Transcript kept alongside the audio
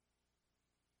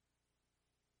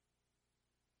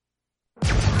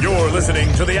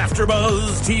listening to the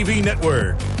AfterBuzz TV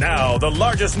network. Now, the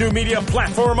largest new media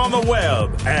platform on the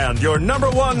web and your number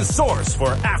one source for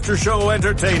after-show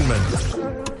entertainment.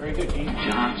 Very good, Chief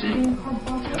Johnson. From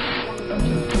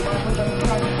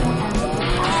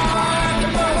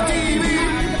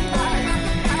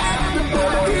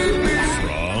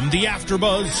the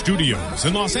AfterBuzz Studios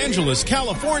in Los Angeles,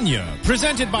 California,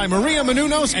 presented by Maria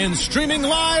Menounos and streaming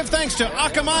live thanks to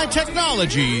Akamai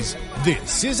Technologies.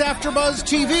 This is AfterBuzz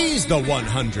TV's The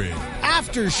 100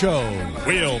 After Show.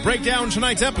 We'll break down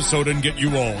tonight's episode and get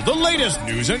you all the latest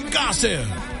news and gossip.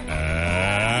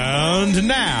 And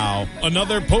now,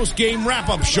 another post-game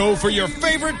wrap-up show for your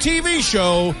favorite TV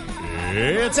show.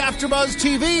 It's AfterBuzz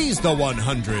TV's The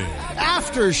 100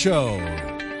 After Show.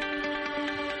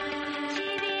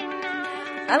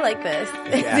 I like this.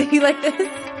 Yeah. Do you like this?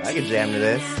 I can jam to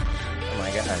this. Oh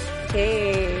my god.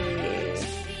 Hey.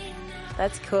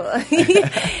 That's cool.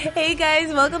 Hey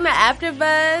guys, welcome to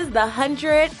AfterBuzz, the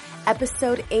 100,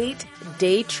 episode 8,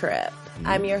 Day Trip.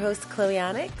 I'm your host, Chloe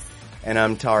Onyx. And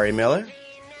I'm Tari Miller.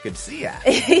 Good to see ya.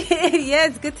 Yeah,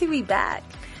 it's good to be back.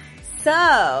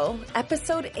 So,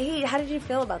 episode 8, how did you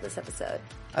feel about this episode?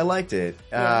 I liked it.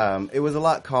 Yeah. It was a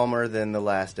lot calmer than the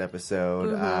last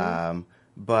episode.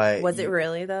 But Was it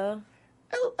really, though?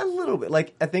 A little bit.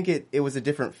 Like, I think it was a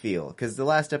different feel. Because the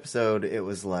last episode, it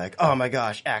was like, oh my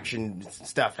gosh, action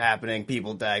stuff happening,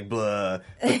 people die, blah.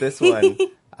 But this one,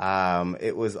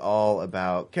 it was all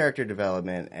about character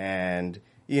development and,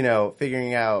 you know,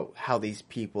 figuring out how these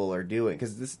people are doing.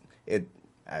 Because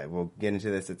I will get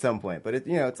into this at some point, but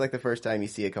it's like the first time you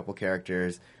see a couple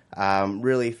characters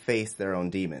really face their own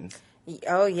demons.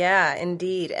 Oh, yeah,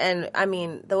 indeed. And, I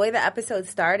mean, the way the episode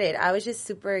started, I was just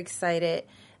super excited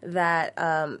that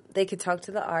they could talk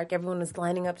to the Ark. Everyone was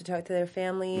lining up to talk to their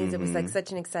families. Mm-hmm. It was, like,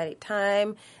 such an exciting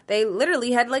time. They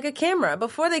literally had, like, a camera.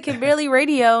 Before, they could barely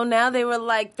radio. Now they were,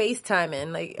 like,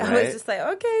 FaceTiming. Like, right? I was just like,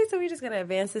 okay, so we're just going to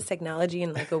advance this technology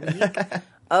in, like, a week.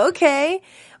 Okay.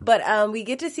 But we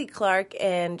get to see Clark,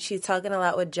 and she's talking a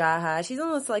lot with Jaha. She's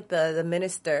almost like the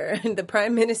minister, the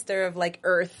prime minister of, like,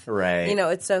 Earth. Right. You know,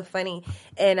 it's so funny.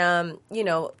 And, you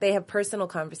know, they have personal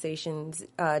conversations,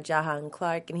 Jaha and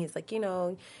Clark, and he's like, you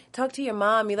know, talk to your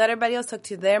mom. You let everybody else talk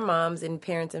to their moms and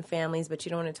parents and families, but you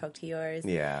don't want to talk to yours.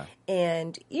 Yeah.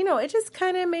 And, you know, it just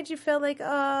kind of made you feel like,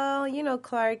 oh, you know,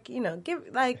 Clark, you know,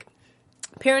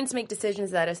 parents make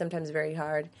decisions that are sometimes very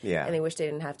hard. Yeah. And they wish they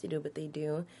didn't have to do, but they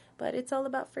do. But it's all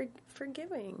about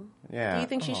forgiving. Yeah. Do you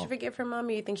think she should forgive her mom,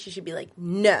 or you think she should be like,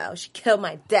 no, she killed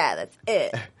my dad, that's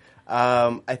it?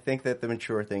 I think that the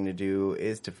mature thing to do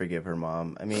is to forgive her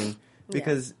mom. I mean,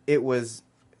 because it was...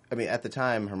 I mean, at the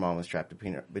time, her mom was trapped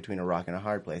between a rock and a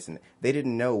hard place, and they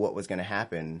didn't know what was going to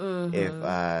happen if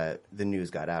the news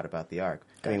got out about the Ark.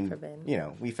 God forbid. You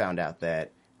know, we found out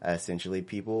that essentially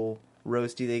people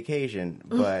rose to the occasion,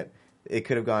 but it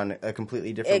could have gone a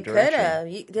completely different direction.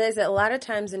 It could have. There's a lot of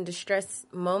times in distress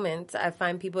moments, I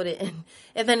find people that,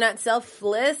 if they're not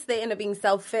selfless, they end up being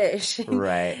selfish.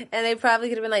 Right. And they probably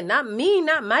could have been like, not me,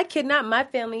 not my kid, not my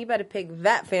family. You better pick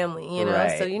that family, you know?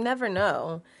 Right. So you never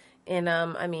know. And,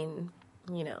 I mean,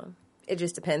 you know, it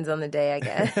just depends on the day, I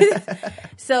guess.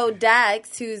 So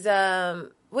Dax, who's,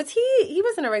 he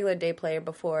wasn't a regular day player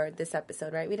before this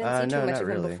episode, right? We didn't see too much of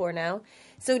him before now.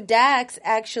 So Dax,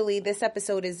 actually, this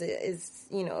episode is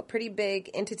you know, a pretty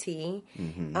big entity,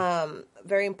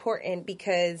 very important,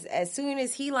 because as soon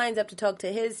as he lines up to talk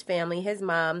to his family, his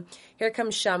mom, here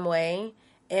comes Shumway.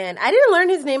 And I didn't learn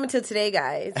his name until today,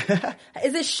 guys.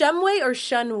 Is it Shumway or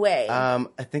Shunway?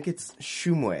 I think it's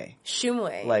Shumway.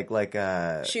 Shumway. Like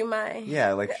Shumai?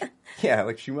 Yeah, like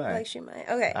Shumai. Like Shumai.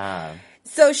 Okay.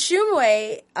 So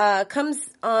Shumway comes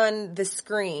on the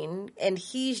screen, and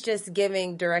he's just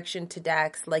giving direction to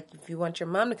Dax, like, if you want your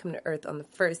mom to come to Earth on the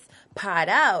first pod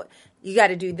out, you got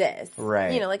to do this.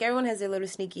 Right. You know, like, everyone has their little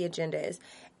sneaky agendas.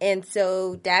 And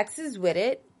so Dax is with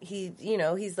it.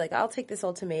 He's like, I'll take this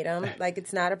ultimatum. Like,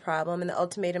 it's not a problem. And the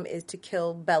ultimatum is to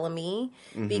kill Bellamy,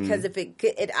 because if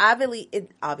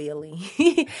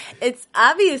it's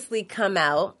obviously come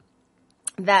out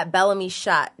that Bellamy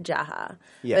shot Jaha.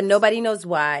 Yes. But nobody knows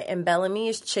why. And Bellamy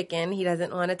is chicken. He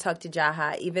doesn't want to talk to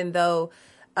Jaha, even though,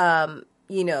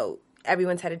 you know,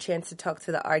 everyone's had a chance to talk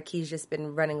to the Ark. He's just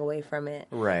been running away from it.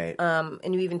 Right.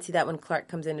 And you even see that when Clark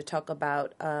comes in to talk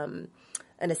about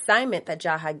an assignment that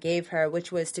Jaha gave her,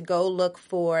 which was to go look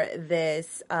for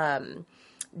this the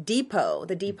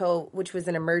depot, which was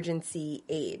an emergency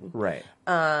aid. Right.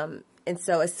 And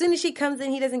so as soon as she comes in,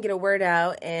 he doesn't get a word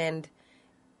out, and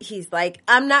he's like,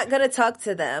 I'm not going to talk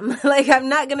to them. Like, I'm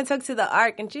not going to talk to the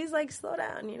Ark. And she's like, slow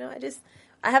down,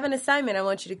 I have an assignment. I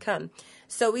want you to come.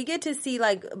 So we get to see,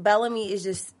 like, Bellamy is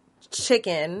just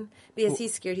chicken because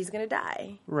he's scared he's going to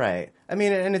die. Right. I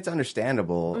mean, and it's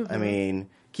understandable. Mm-hmm. I mean,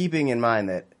 keeping in mind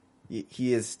that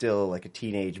he is still like a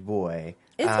teenage boy.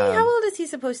 Is he? How old is he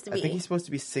supposed to be? I think he's supposed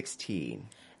to be 16.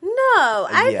 No,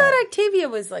 I Yeah. thought Octavia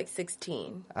was like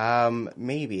 16.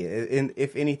 Maybe.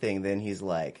 If anything, then he's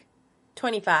like,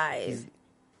 25.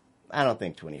 I don't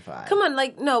think 25. Come on,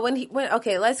 like, no,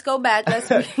 okay, let's go back. Let's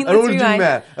I don't want to do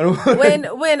math. I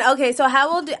don't wanna... Okay, so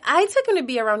how old, I took him to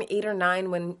be around 8 or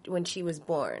 9 when she was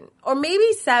born. Or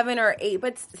maybe 7 or 8,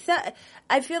 but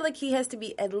I feel like he has to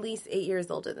be at least 8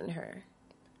 years older than her.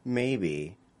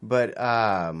 Maybe. But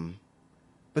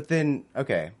then,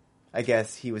 okay, I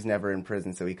guess he was never in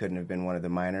prison, so he couldn't have been one of the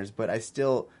minors, but I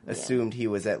still assumed he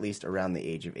was at least around the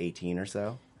age of 18 or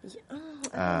so.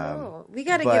 I don't know. We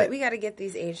gotta get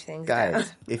these age things guys, down.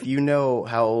 if you know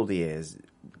how old he is,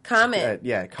 comment.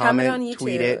 Comment on YouTube.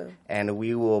 Tweet it, and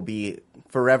we will be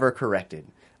forever corrected.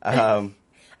 I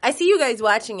see you guys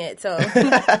watching it, so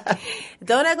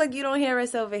don't act like you don't hear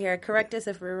us over here. Correct us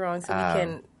if we're wrong, so we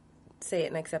can say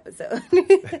it next episode.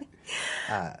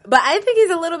 But I think he's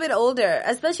a little bit older,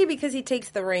 especially because he takes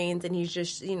the reins and he's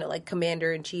just, like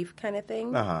commander-in-chief kind of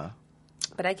thing.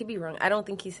 But I could be wrong. I don't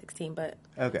think he's 16, but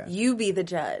okay, you be the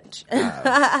judge.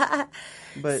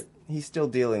 But he's still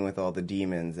dealing with all the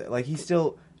demons. Like, he's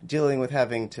still dealing with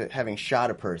having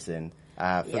shot a person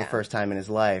for the first time in his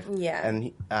life. Yeah.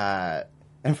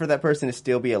 And for that person to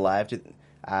still be alive,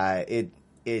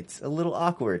 it's a little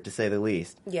awkward, to say the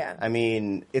least. Yeah. I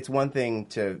mean, it's one thing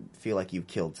to feel like you've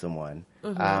killed someone,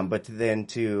 but then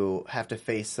to have to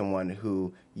face someone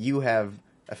who you have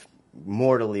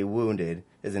mortally wounded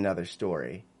is another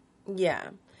story. Yeah.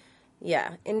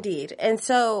 Yeah, indeed. And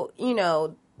so,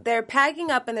 they're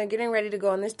packing up and they're getting ready to go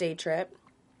on this day trip.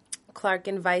 Clark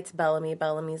invites Bellamy.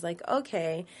 Bellamy's like,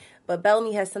 okay. But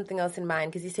Bellamy has something else in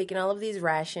mind because he's taking all of these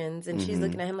rations. And she's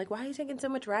looking at him like, why are you taking so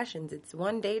much rations? It's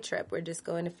one day trip. We're just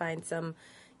going to find some,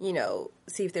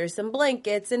 see if there's some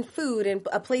blankets and food and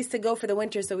a place to go for the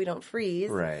winter so we don't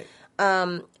freeze. Right.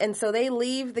 And so they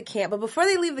leave the camp. But before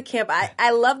they leave the camp,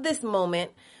 I love this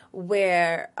moment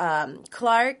where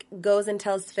Clark goes and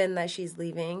tells Finn that she's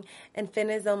leaving. And Finn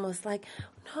is almost like,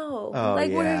 no,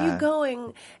 where are you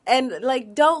going? And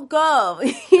like, don't go,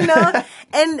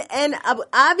 and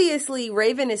obviously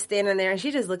Raven is standing there and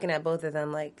she's just looking at both of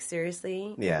them like,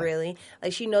 seriously? Yeah. Really?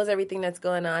 Like, she knows everything that's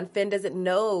going on. Finn doesn't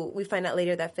know. We find out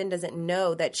later that Finn doesn't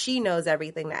know that she knows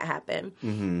everything that happened.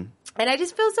 Mm-hmm. And I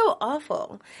just feel so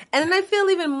awful. And then I feel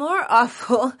even more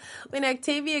awful when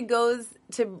Octavia goes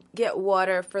to get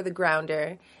water for the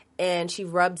grounder and she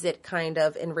rubs it kind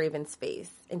of in Raven's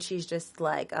face. And she's just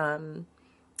like,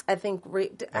 I think,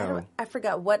 I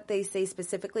forgot what they say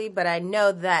specifically, but I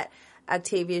know that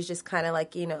Octavia is just kind of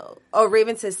like,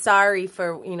 Raven says sorry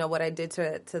for, what I did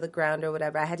to the ground or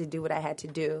whatever. I had to do what I had to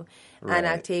do. Right. And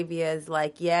Octavia is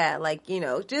like,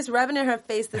 just rubbing in her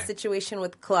face the situation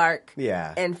with Clark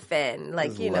and Finn.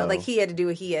 Like, like he had to do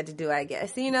what he had to do, I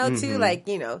guess, too, like,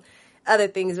 other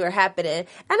things were happening. And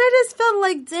I just felt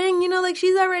like, dang, like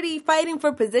she's already fighting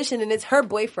for position and it's her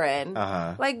boyfriend.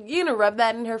 Like, you're going to rub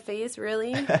that in her face,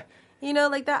 really?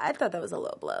 Like that. I thought that was a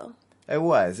low blow. It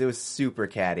was super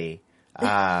catty.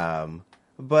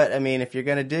 But I mean, if you're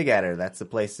going to dig at her, that's the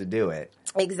place to do it.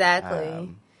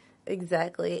 Exactly.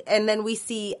 Exactly. And then we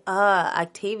see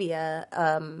Octavia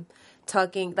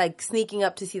talking, like sneaking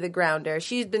up to see the grounder.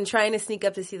 She's been trying to sneak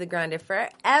up to see the grounder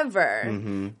forever.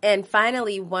 Mm-hmm. And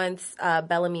finally, once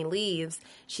Bellamy leaves,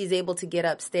 she's able to get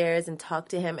upstairs and talk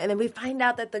to him. And then we find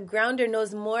out that the grounder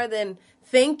knows more than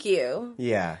thank you.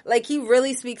 Yeah. Like, he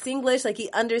really speaks English. Like, he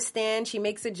understands. She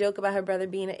makes a joke about her brother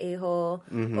being an a-hole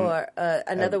or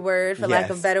another word for lack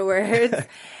of better words.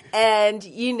 And,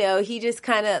 he just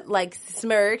kind of, like,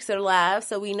 smirks or laughs.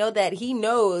 So we know that he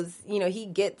knows, he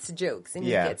gets jokes. And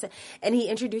he gets it. And he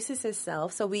introduces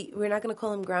himself. So we're not going to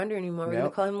call him Grounder anymore. We're going to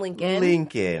call him Lincoln.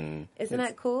 Lincoln. Isn't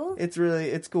that cool? It's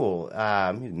cool.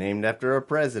 He's named after a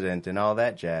president and all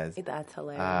that jazz. That's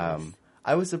hilarious.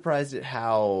 I was surprised at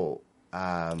how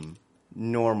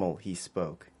normal he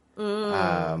spoke.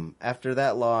 After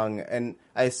that long, and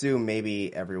I assume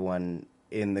maybe everyone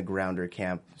in the Grounder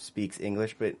camp speaks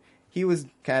English, but he was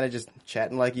kind of just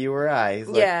chatting like you or I. He's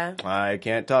like, I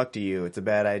can't talk to you. It's a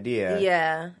bad idea.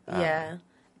 Yeah,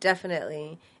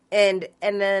 definitely. And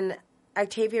then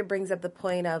Octavia brings up the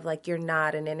point of, like, you're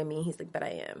not an enemy. He's like, but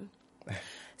I am.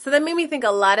 So that made me think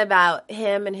a lot about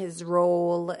him and his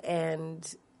role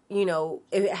and,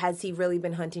 has he really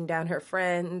been hunting down her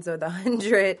friends or the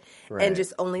 100 and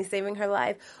just only saving her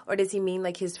life? Or does he mean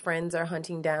like his friends are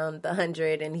hunting down the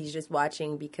 100 and he's just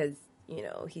watching because, you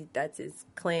know, that's his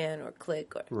clan or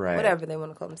clique or Right. whatever they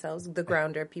want to call themselves, the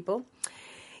Grounder people.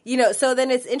 You know, so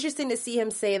then it's interesting to see him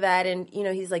say that, and, you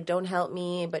know, he's like, don't help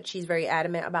me, but she's very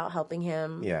adamant about helping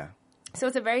him. Yeah. So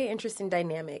it's a very interesting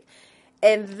dynamic.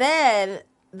 And then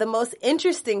the most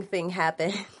interesting thing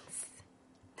happens.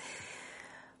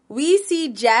 We see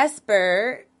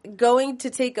Jasper going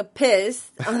to take a piss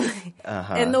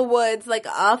in the woods, like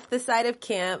off the side of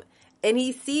camp, and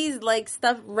he sees like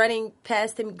stuff running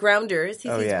past him, grounders. He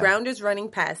sees grounders running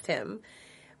past him.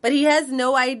 But he has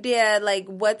no idea, like,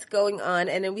 what's going on.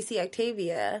 And then we see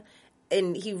Octavia,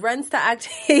 and he runs to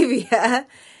Octavia,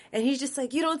 and he's just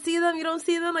like, you don't see them? You don't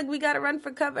see them? Like, we got to run for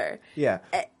cover. Yeah.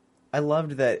 I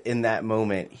loved that in that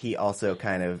moment, he also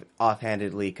kind of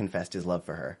offhandedly confessed his love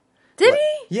for her. Did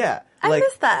he? Yeah. I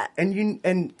missed that.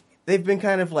 And they've been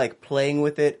kind of, like, playing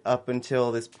with it up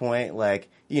until this point. Like,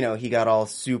 you know, he got all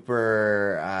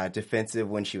super defensive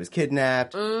when she was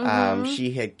kidnapped. She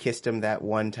had kissed him that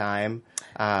one time.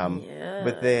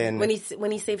 But then when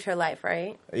he saved her life,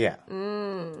 right? Yeah.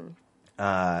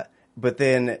 But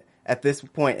then at this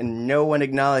point, and no one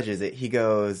acknowledges it, he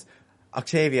goes,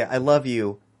 Octavia, I love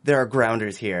you. There are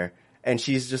grounders here. And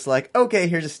she's just like, okay,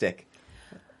 here's a stick.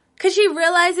 Because she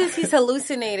realizes he's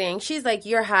hallucinating. She's like,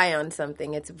 you're high on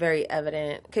something. It's very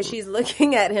evident. Because she's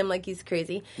looking at him like he's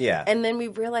crazy. Yeah. And then we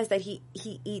realize that he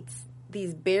eats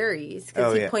these berries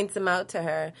because he points them out to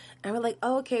her. And we're like,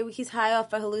 oh, okay, he's high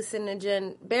off of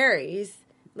hallucinogen berries,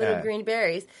 little green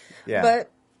berries. Yeah.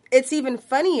 But it's even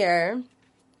funnier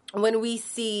when we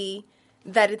see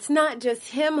that it's not just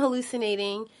him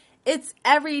hallucinating. It's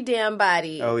every damn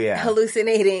body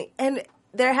hallucinating. And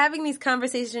they're having these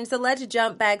conversations. So let's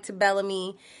jump back to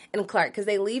Bellamy and Clark because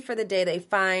they leave for the day. They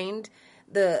find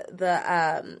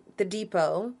the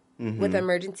depot with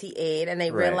emergency aid, and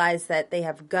they realize that they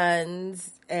have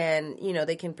guns and, you know,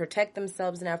 they can protect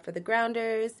themselves now for the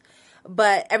grounders.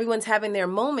 But everyone's having their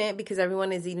moment because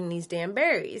everyone is eating these damn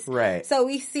berries. Right. So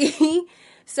we see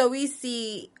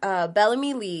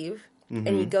Bellamy leave, and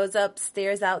he goes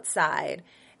upstairs outside,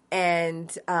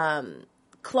 and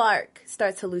Clark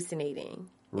starts hallucinating,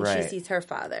 and she sees her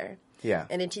father. Yeah.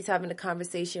 And then she's having a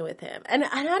conversation with him. And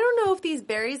I don't know if these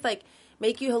berries, like,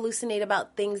 make you hallucinate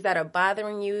about things that are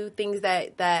bothering you, things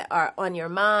that are on your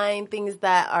mind, things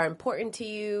that are important to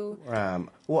you.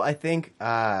 Well, I think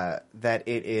that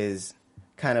it is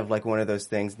kind of like one of those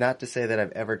things, not to say that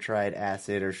I've ever tried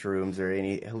acid or shrooms or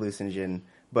any hallucinogen,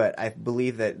 but I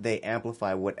believe that they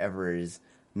amplify whatever is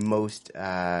most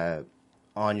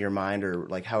on your mind or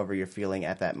like however you're feeling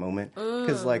at that moment.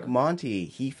 Because like Monty,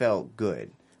 he felt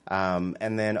good.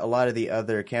 And then a lot of the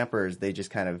other campers, they just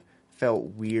kind of felt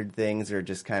weird things or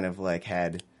just kind of like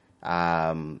had...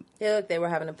 they were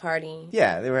having a party.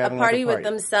 Yeah, they were having a party like with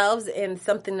themselves and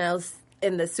something else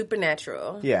in the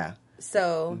supernatural. Yeah.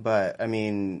 So... But, I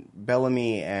mean,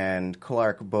 Bellamy and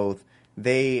Clark both,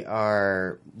 they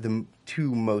are the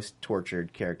two most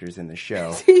tortured characters in the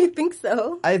show. Do you think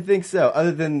so? I think so.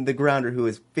 Other than the Grounder, who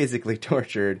is physically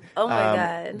tortured. Oh, my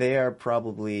God. They are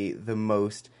probably the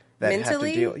most...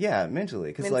 Mentally?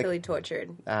 Mentally. Mentally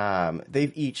tortured.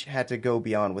 They've each had to go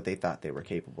beyond what they thought they were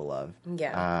capable of.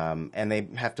 Yeah. And they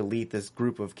have to lead this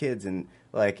group of kids, and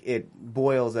like it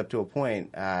boils up to a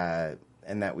point, and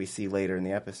that we see later in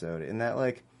the episode, in that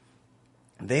like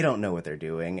they don't know what they're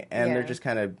doing, and they're just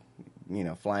kind of, you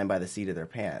know, flying by the seat of their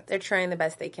pants. They're trying the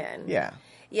best they can. Yeah.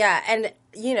 Yeah, and,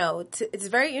 you know, it's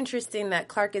very interesting that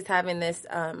Clark is having this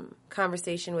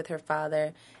conversation with her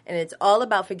father, and it's all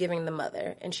about forgiving the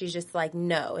mother, and she's just like,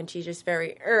 no, and she's just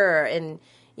very, and,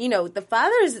 you know, the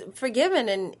father's forgiven,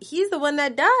 and he's the one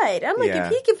that died. I'm like, if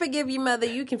he can forgive your mother,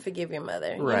 you can forgive your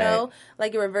mother, you know?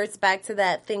 Like, it reverts back to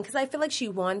that thing, because I feel like she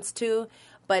wants to,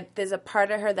 but there's a part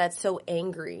of her that's so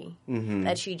angry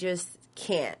that she just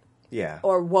can't. Yeah.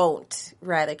 Or won't,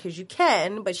 rather, because you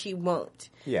can, but she won't.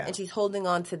 Yeah. And she's holding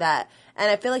on to that. And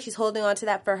I feel like she's holding on to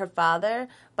that for her father,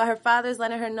 but her father's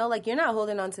letting her know, like, you're not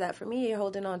holding on to that for me, you're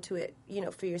holding on to it, you know,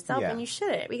 for yourself, and you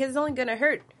shouldn't, because it's only going to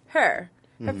hurt her.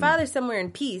 Her father's somewhere in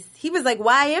peace. He was like,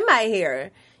 why am I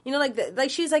here? You know, like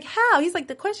she's like, how? He's like,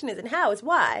 the question isn't how, it's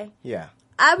why. Yeah.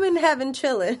 I've been having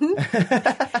chilling,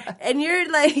 and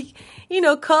you're like, you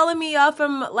know, calling me off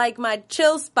from, like, my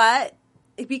chill spot,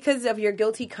 because of your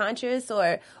guilty conscience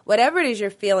or whatever it is you're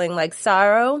feeling, like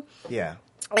sorrow. Yeah.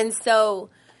 And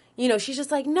so, you know, she's just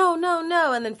like, no.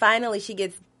 And then finally she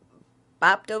gets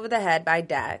bopped over the head by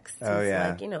Dax. Oh, yeah.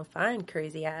 Like, you know, fine,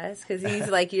 crazy ass. Because he's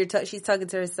like, she's talking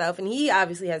to herself, and he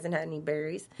obviously hasn't had any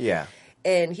berries. Yeah.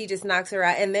 And he just knocks her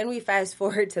out. And then we fast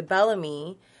forward to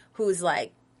Bellamy, who's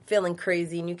like feeling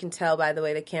crazy, and you can tell by the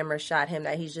way the camera shot him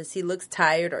that he looks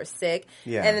tired or sick.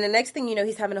 Yeah. And then the next thing you know,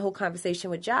 he's having a whole conversation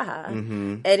with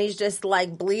Jaha. And he's just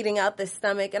like bleeding out the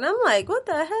stomach. And I'm like, what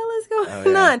the hell is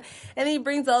going on? And he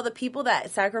brings all the people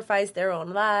that sacrificed their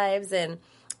own lives, and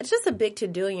it's just a big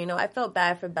to-do, you know. I felt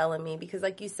bad for Bellamy because,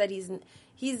 like you said,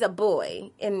 he's a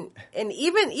boy. And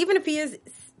even if he is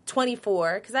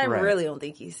 24, because I really don't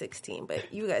think he's 16,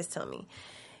 but you guys tell me.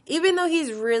 Even though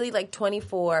he's really like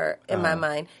 24 in my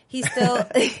mind, he's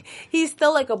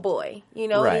still like a boy, you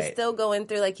know. Right. He's still going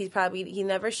through like he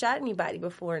never shot anybody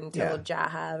before until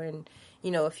Jaha, and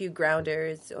you know, a few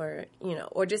grounders, or you know,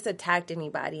 or just attacked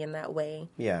anybody in that way.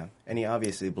 Yeah, and he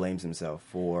obviously blames himself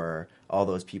for all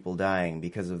those people dying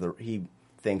because of he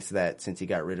thinks that since he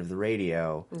got rid of the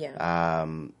radio,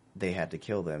 they had to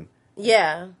kill them.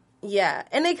 Yeah,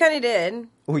 and they kind of did.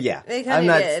 Well, yeah, they kind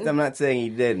of did. I'm not saying he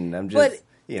didn't. I'm just. But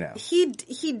you know, he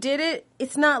did it.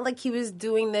 It's not like he was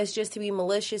doing this just to be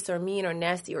malicious or mean or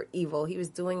nasty or evil. He was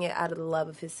doing it out of the love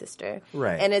of his sister.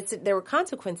 Right. And there were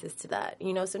consequences to that.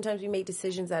 You know, sometimes we make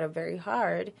decisions that are very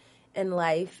hard in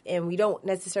life, and we don't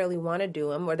necessarily want to do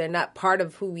them, or they're not part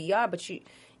of who we are. But you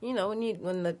know,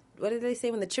 what did they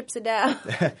say? When the chips are down.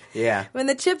 Yeah. When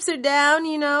the chips are down,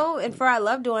 you know, and for our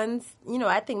loved ones, you know,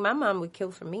 I think my mom would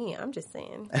kill for me. I'm just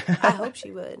saying. I hope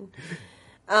she would.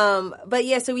 But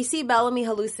yeah, so we see Bellamy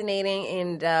hallucinating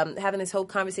and having this whole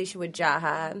conversation with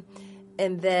Jaha.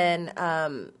 And then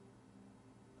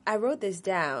I wrote this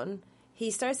down. He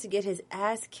starts to get his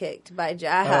ass kicked by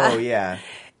Jaha. Oh, yeah.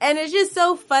 And it's just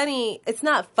so funny. It's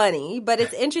not funny, but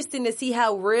it's interesting to see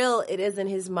how real it is in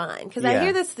his mind. Because I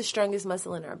hear that's the strongest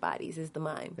muscle in our bodies is the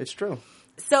mind. It's true.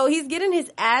 So he's getting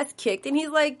his ass kicked, and he's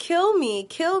like, kill me.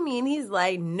 And he's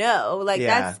like, no. Like,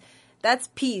 that's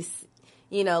peace.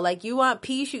 You know, like, you want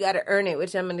peace, you got to earn it,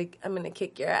 which I'm gonna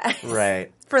kick your ass,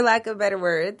 right? For lack of better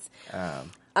words. Go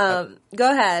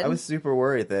ahead. I was super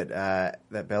worried that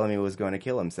Bellamy was going to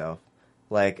kill himself.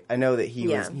 Like, I know that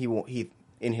he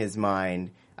in his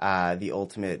mind, the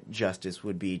ultimate justice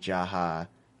would be Jaha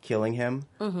killing him,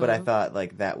 but I thought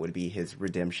like that would be his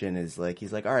redemption. Is like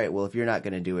he's like, all right, well, if you're not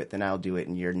going to do it, then I'll do it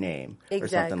in your name, or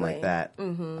something like that.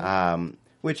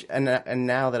 Which and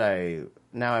now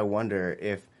I wonder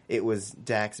if it was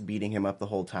Dax beating him up the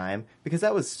whole time, because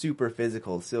that was super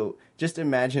physical. So just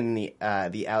imagine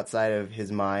the outside of his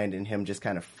mind and him just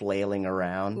kind of flailing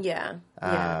around. Yeah.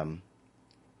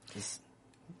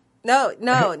 No.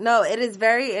 It is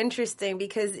very interesting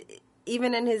because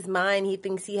even in his mind, he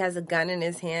thinks he has a gun in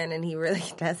his hand and he really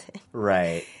doesn't.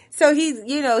 Right. So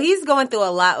he's going through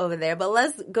a lot over there. But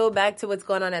let's go back to what's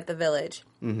going on at the village.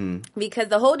 Because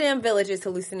the whole damn village is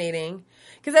hallucinating.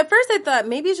 Because at first I thought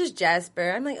maybe it's just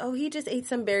Jasper. I'm like, oh, he just ate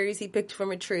some berries he picked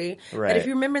from a tree. Right. But if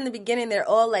you remember in the beginning, they're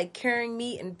all like carrying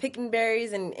meat and picking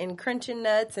berries and crunching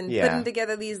nuts and putting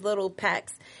together these little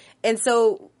packs. And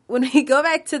so when we go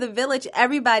back to the village,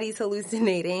 everybody's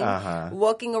hallucinating,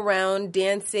 walking around,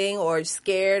 dancing, or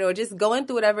scared, or just going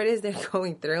through whatever it is they're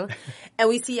going through. And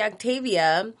we see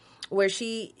Octavia, where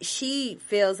she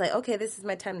feels like, okay, this is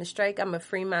my time to strike. I'm going to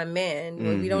free my man.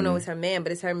 Well, we don't know it's her man,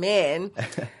 but it's her man.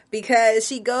 Because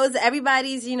she goes,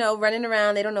 everybody's, running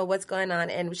around. They don't know what's going on.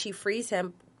 And she frees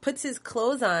him, puts his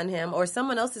clothes on him, or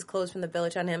someone else's clothes from the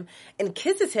village on him, and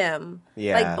kisses him.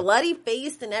 Yeah. Like,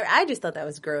 bloody-faced and everything. I just thought that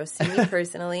was gross to me,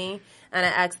 personally. And I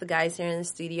asked the guys here in the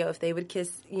studio if they would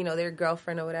kiss, their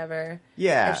girlfriend or whatever.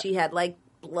 Yeah. If she had, like,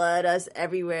 blood us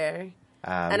everywhere.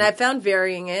 And I found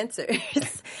varying answers.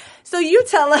 So you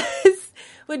tell us,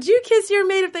 would you kiss your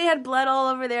mate if they had blood all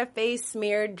over their face,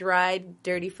 smeared, dried,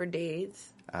 dirty for days?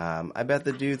 I bet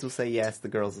the dudes will say yes, the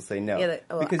girls will say no. Yeah,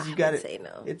 because you got to say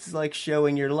no. It's like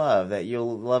showing your love, that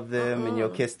you'll love them and you'll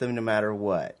kiss them no matter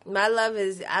what. My love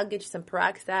is, I'll get you some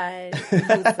peroxide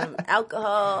and some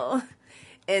alcohol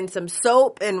and some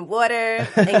soap and water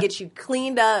and get you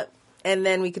cleaned up. And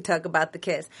then we could talk about the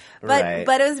kiss. But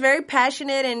it was very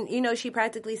passionate, and, she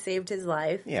practically saved his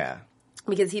life. Yeah.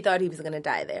 Because he thought he was going to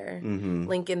die there.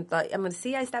 Lincoln thought,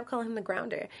 I stopped calling him the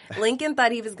grounder. Lincoln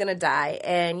thought he was going to die,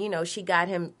 and, she got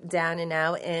him down and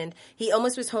out, and he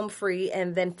almost was home free,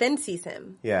 and then Finn sees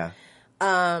him. Yeah.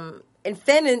 And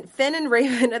Finn and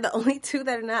Raven are the only two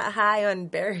that are not high on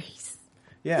berries.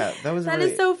 Yeah, that was That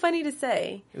is so funny to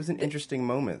say. It was an interesting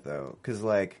moment, though, because,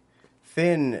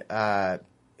 Finn...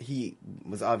 he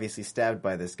was obviously stabbed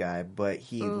by this guy, but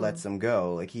he lets him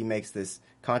go. Like, he makes this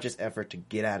conscious effort to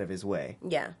get out of his way.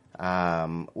 Yeah.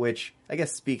 Which I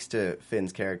guess speaks to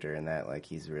Finn's character in that,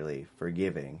 he's really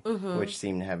forgiving, which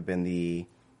seemed to have been the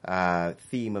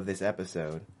theme of this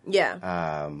episode.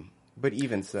 Yeah. But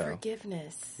even so.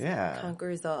 Forgiveness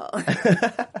conquers all.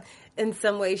 In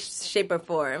some way, shape, or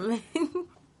form.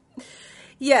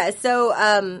 Yeah, so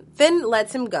Finn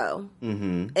lets him go,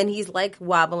 and he's like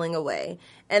wobbling away.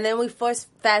 And then we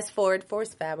fast forward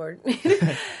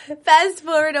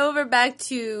over back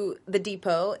to the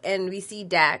depot, and we see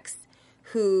Dax,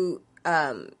 who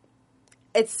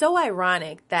it's so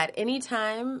ironic that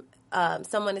anytime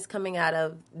someone is coming out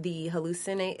of the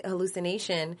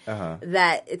hallucination,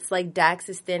 that it's like Dax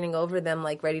is standing over them,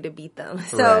 like ready to beat them.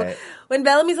 So when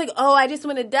Bellamy's like, "Oh, I just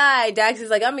want to die," Dax is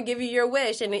like, "I'm gonna give you your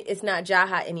wish," and it's not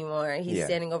Jaha anymore. He's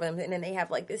standing over them, and then they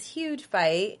have like this huge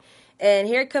fight. And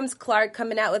here comes Clark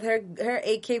coming out with her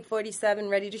AK-47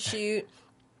 ready to shoot.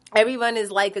 Everyone is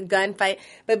like a gunfight,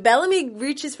 but Bellamy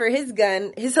reaches for his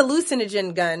gun, his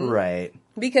hallucinogen gun, right?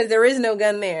 Because there is no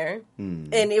gun there,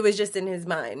 and it was just in his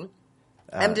mind.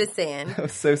 I'm just saying. That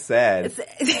was so sad.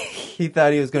 He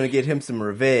thought he was going to get him some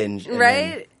revenge, and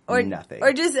right? Or nothing,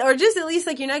 or just at least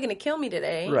like, you're not going to kill me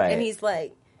today, right? And he's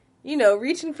like,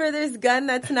 reaching for this gun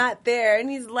that's not there, and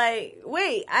he's like,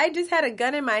 wait, I just had a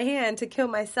gun in my hand to kill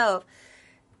myself.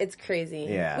 It's crazy.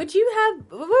 Yeah. What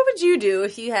would you do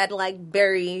if you had like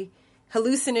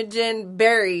hallucinogen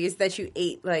berries that you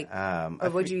ate? Like, or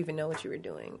would you even know what you were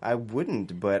doing? I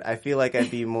wouldn't, but I feel like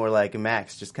I'd be more like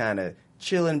Max, just kind of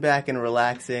chilling back and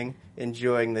relaxing,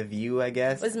 enjoying the view, I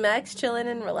guess. Was Max chilling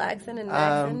and relaxing and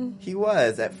maxing? He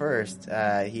was at first.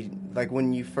 He like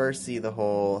when you first see the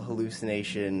whole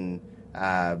hallucination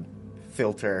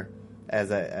filter as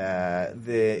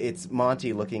it's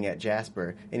Monty looking at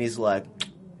Jasper, and he's like,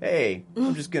 "Hey,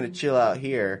 I'm just gonna chill out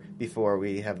here," before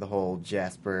we have the whole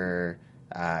Jasper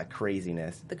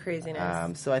craziness. The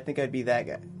craziness. So I think I'd be that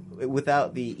guy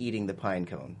without the eating the pine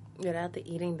cone. Without the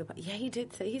eating the... Yeah, he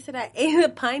did say... He said, I ate a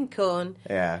pine cone.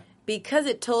 Yeah. Because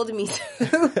it told me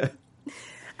to.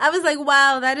 I was like,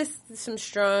 wow, that is some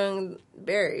strong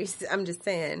berries. I'm just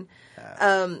saying.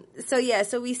 So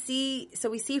we see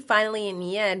finally in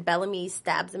the end, Bellamy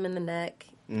stabs him in the neck.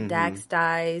 Dax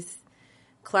dies.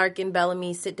 Clark and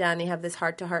Bellamy sit down. They have this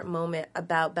heart-to-heart moment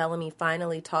about Bellamy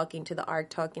finally talking to the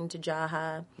Ark, talking to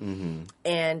Jaha.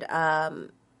 And,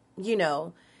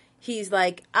 he's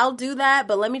like, I'll do that,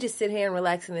 but let me just sit here and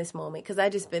relax in this moment because I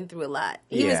just been through a lot.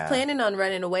 He was planning on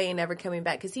running away and never coming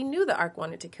back because he knew the Ark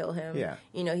wanted to kill him. Yeah.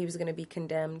 He was going to be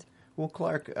condemned. Well,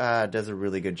 Clark does a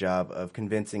really good job of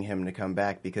convincing him to come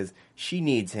back because she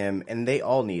needs him and they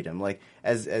all need him. Like,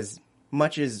 as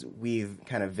much as we've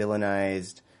kind of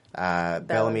villainized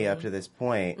Bellamy up to this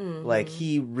point, like,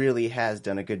 he really has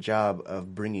done a good job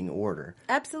of bringing order.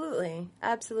 Absolutely.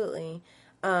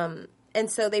 And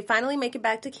so they finally make it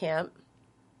back to camp,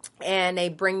 and they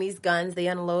bring these guns, they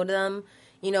unload them.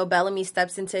 Bellamy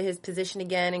steps into his position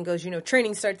again and goes,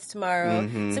 training starts tomorrow.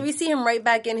 So we see him right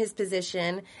back in his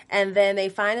position, and then they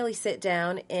finally sit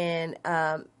down and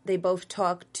they both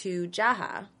talk to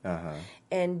Jaha.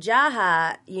 And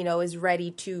Jaha, is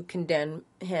ready to condemn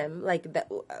him, like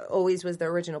that always was the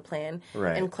original plan.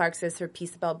 Right. And Clark says her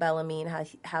piece about Bellamy and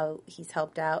how he's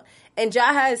helped out. And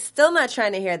Jaha is still not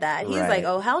trying to hear that. He's like,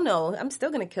 oh, hell no, I'm still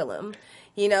going to kill him.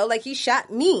 Like he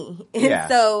shot me.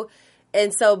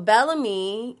 And so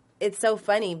Bellamy, it's so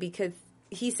funny because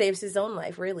he saves his own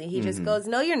life, really. He just goes,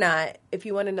 no, you're not, if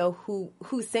you want to know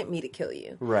who sent me to kill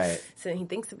you. Right. So he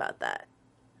thinks about that.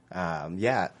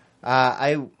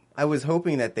 I was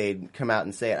hoping that they'd come out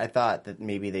and say it. I thought that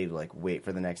maybe they'd wait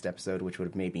for the next episode, which would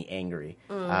have made me angry.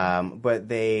 But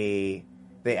they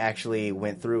actually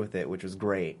went through with it, which was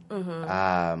great.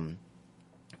 And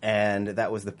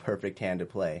that was the perfect hand to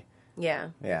play. Yeah.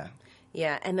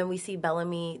 Yeah, and then we see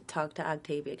Bellamy talk to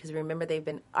Octavia, because remember, they've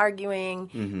been arguing,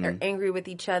 they're angry with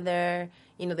each other,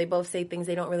 they both say things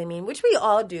they don't really mean, which we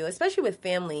all do, especially with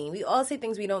family. We all say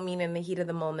things we don't mean in the heat of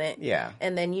the moment. Yeah.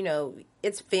 And then,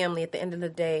 it's family at the end of the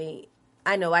day.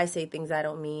 I know I say things I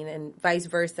don't mean, and vice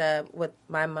versa with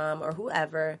my mom or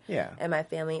whoever and my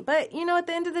family. But, at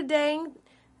the end of the day,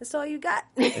 that's all you got.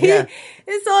 Yeah.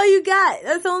 It's all you got.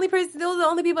 That's the only person. Those are the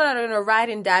only people that are going to ride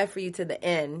and die for you to the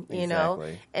end, know?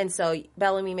 And so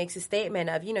Bellamy makes a statement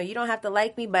of, you don't have to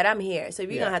like me, but I'm here. So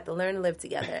you're going to have to learn to live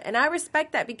together. And I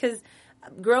respect that, because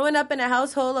growing up in a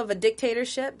household of a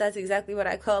dictatorship, that's exactly what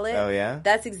I call it. Oh, yeah?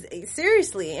 That's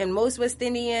seriously. And most West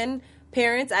Indian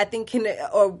parents, I think,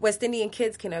 or West Indian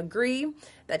kids can agree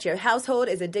that your household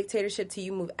is a dictatorship till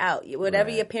you move out.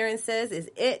 Whatever your parent says is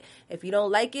it. If you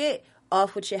don't like it,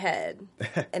 off with your head.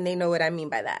 And they know what I mean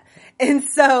by that. And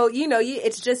so,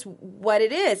 it's just what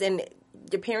it is. And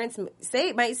your parents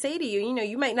might say to you,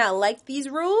 you might not like these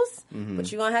rules, but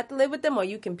you're going to have to live with them, or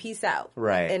you can peace out.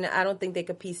 Right. And I don't think they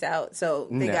could peace out, so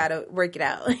they got to work it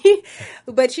out.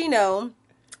 But,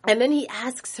 and then he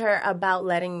asks her about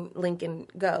letting Lincoln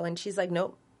go. And she's like,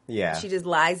 nope, Yeah. She just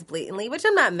lies blatantly, which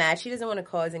I'm not mad. She doesn't want to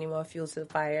cause any more fuel to the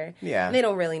fire. Yeah. And they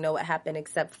don't really know what happened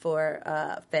except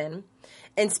for Finn.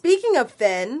 And speaking of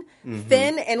Finn,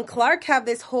 Finn and Clark have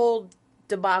this whole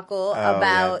debacle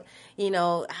about,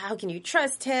 how can you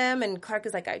trust him? And Clark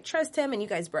is like, I trust him, and you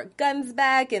guys brought guns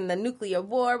back, and the nuclear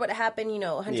war, what happened,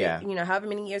 however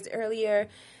many years earlier.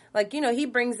 Like, he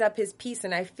brings up his piece,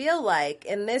 and I feel like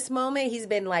in this moment, he's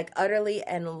been, like, utterly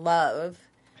in love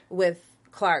with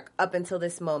Clark up until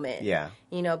this moment. Yeah.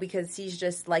 Because he's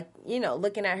just, like,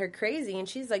 looking at her crazy, and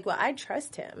she's like, well, I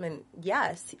trust him, and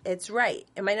yes, it's right.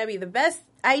 It might not be the best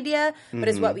idea, but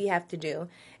it's what we have to do.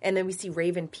 And then we see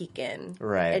Raven peek in.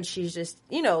 Right. And she's just,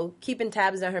 keeping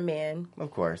tabs on her man.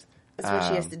 Of course. That's what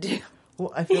she has to do.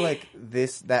 Well, I feel like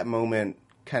that moment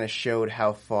kind of showed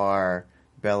how far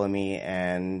Bellamy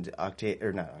and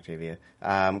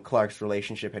Clark's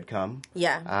relationship had come.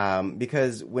 Yeah.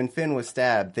 Because when Finn was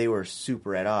stabbed, they were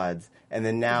super at odds. And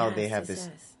then now they have this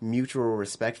mutual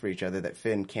respect for each other that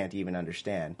Finn can't even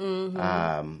understand.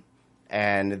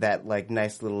 And that, like,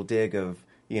 nice little dig of,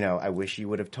 I wish you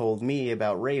would have told me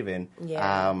about Raven.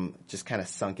 Yeah. Just kind of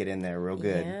sunk it in there real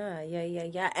good.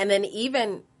 Yeah. And then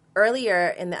even earlier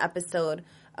in the episode,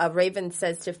 Raven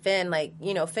says to Finn, like,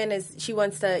 Finn she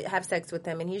wants to have sex with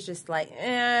him, and he's just like,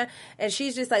 eh. And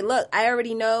she's just like, look, I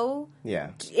already know. Yeah.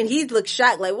 And he looks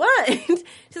shocked, like, what? She's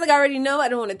like, I already know. I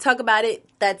don't want to talk about it.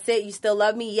 That's it. You still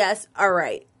love me? Yes. All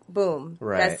right. Boom.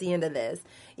 Right. That's the end of this.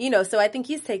 So I think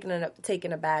he's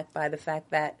taken aback by the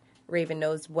fact that Raven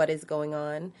knows what is going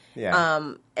on. Yeah.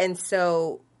 And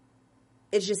so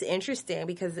it's just interesting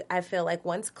because I feel like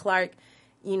once Clark,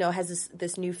 has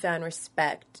this newfound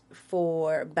respect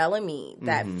for Bellamy,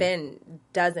 that Finn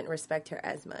doesn't respect her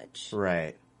as much.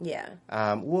 Right. Yeah.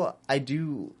 Well, I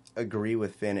do agree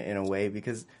with Finn in a way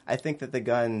because I think that the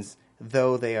guns,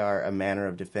 though they are a manner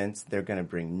of defense, they're going to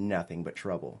bring nothing but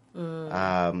trouble.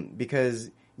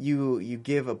 Because you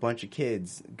give a bunch of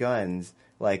kids guns,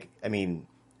 like, I mean,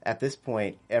 at this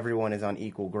point, everyone is on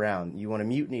equal ground. You want a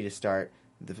mutiny to start,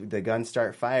 the guns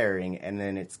start firing, and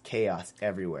then it's chaos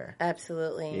everywhere.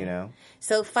 Absolutely.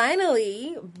 So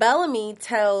finally, Bellamy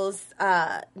tells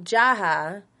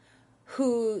Jaha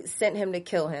who sent him to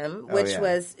kill him, which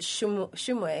was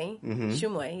Shumway.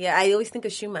 Shumway. Yeah, I always think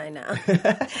of Shumai now.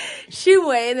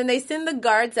 Shumway, and then they send the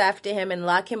guards after him and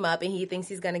lock him up, and he thinks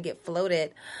he's going to get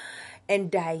floated. And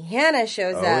Diana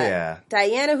shows up. Yeah.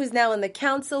 Diana, who's now in the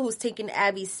council, who's taking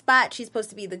Abby's spot. She's supposed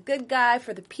to be the good guy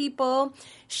for the people.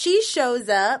 She shows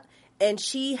up, and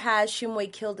she has Shumway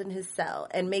killed in his cell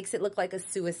and makes it look like a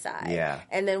suicide. Yeah.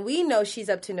 And then we know she's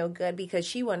up to no good because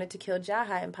she wanted to kill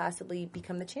Jaha and possibly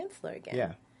become the chancellor again.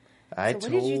 Yeah. What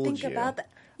did you think about that?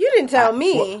 You didn't tell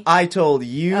me. Well, I told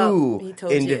you, he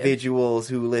told individuals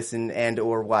who listen and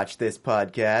or watch this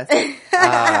podcast.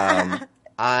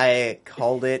 I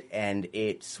called it, and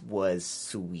it was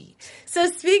sweet. So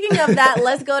speaking of that,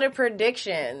 let's go to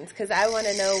predictions, because I want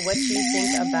to know what you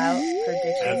think about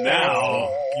predictions. And now,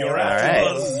 your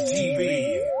AfterBuzz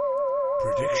TV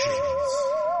predictions.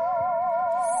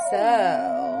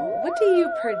 So, what do you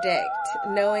predict,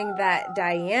 knowing that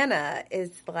Diana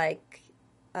is like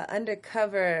an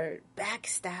undercover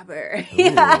backstabber?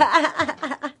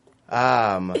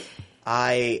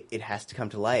 It has to come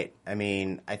to light. I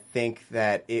mean, I think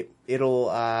that it'll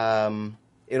kind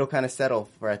of settle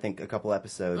for, I think, a couple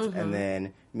episodes, and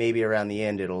then maybe around the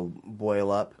end it'll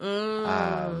boil up.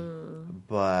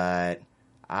 But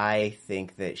I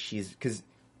think that because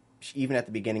even at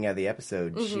the beginning of the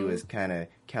episode, she was kind of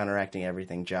counteracting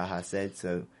everything Jaha said,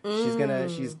 so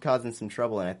she's causing some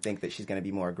trouble, and I think that she's gonna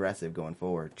be more aggressive going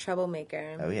forward.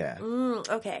 Troublemaker. Oh yeah.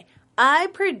 Okay, I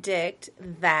predict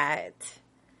that.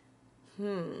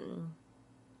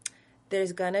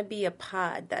 There's gonna be a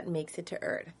pod that makes it to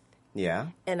Earth. Yeah.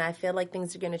 And I feel like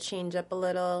things are gonna change up a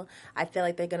little. I feel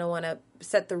like they're gonna want to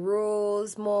set the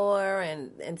rules more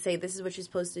and say this is what you're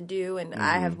supposed to do, and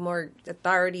I have more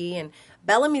authority. And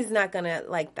Bellamy's not gonna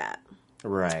like that.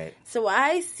 Right. So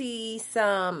I see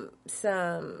some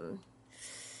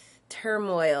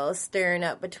turmoil stirring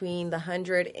up between the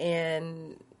 100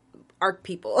 and ARC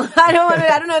people. I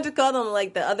don't know what to call them,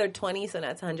 like the other 20, so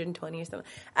that's 120 or something.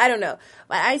 I don't know.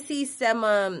 But I see some,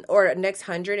 or next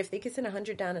 100, if they could send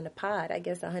 100 down in a pod, I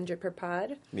guess 100 per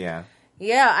pod. Yeah.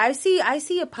 Yeah, I see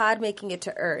a pod making it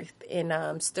to Earth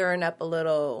and stirring up a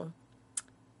little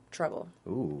trouble.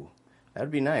 Ooh, that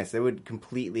would be nice. That would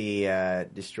completely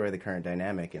destroy the current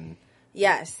dynamic. And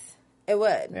yes, it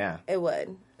would. Yeah. It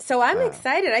would. So I'm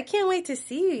excited. I can't wait to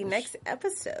see next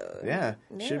episode. Yeah,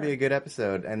 should be a good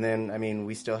episode. And then, I mean,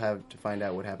 we still have to find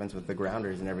out what happens with the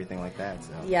Grounders and everything like that.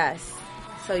 So yes.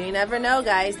 So you never know,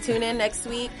 guys. Tune in next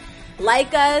week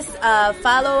Like us,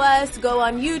 follow us, go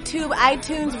on YouTube,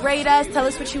 iTunes, rate us, tell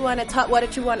us what you want to talk,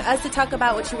 what you want us to talk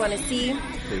about, what you want to see.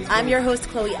 I'm your host,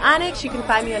 Chloe Onyx. You can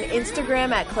find me on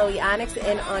Instagram at Chloe Onyx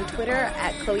and on Twitter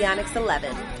at Chloe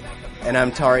Onyx11. And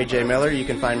I'm Tari J. Miller. You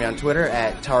can find me on Twitter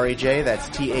at Tari J. That's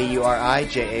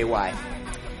TaurijAY.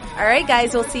 All right,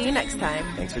 guys. We'll see you next time.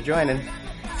 Thanks for joining.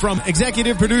 From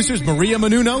executive producers Maria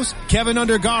Menounos, Kevin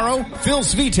Undergaro, Phil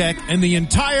Svitek, and the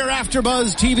entire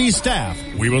AfterBuzz TV staff,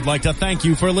 we would like to thank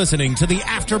you for listening to the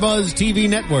AfterBuzz TV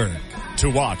network.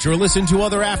 To watch or listen to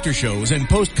other after shows and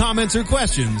post comments or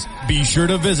questions, be sure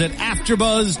to visit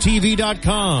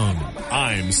AfterBuzzTV.com.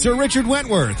 I'm Sir Richard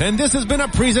Wentworth, and this has been a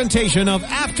presentation of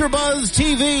AfterBuzz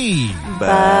TV.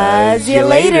 Buzz you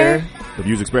later. The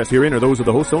views expressed herein are those of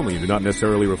the hosts only and do not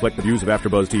necessarily reflect the views of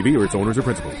AfterBuzz TV or its owners or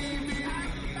principals.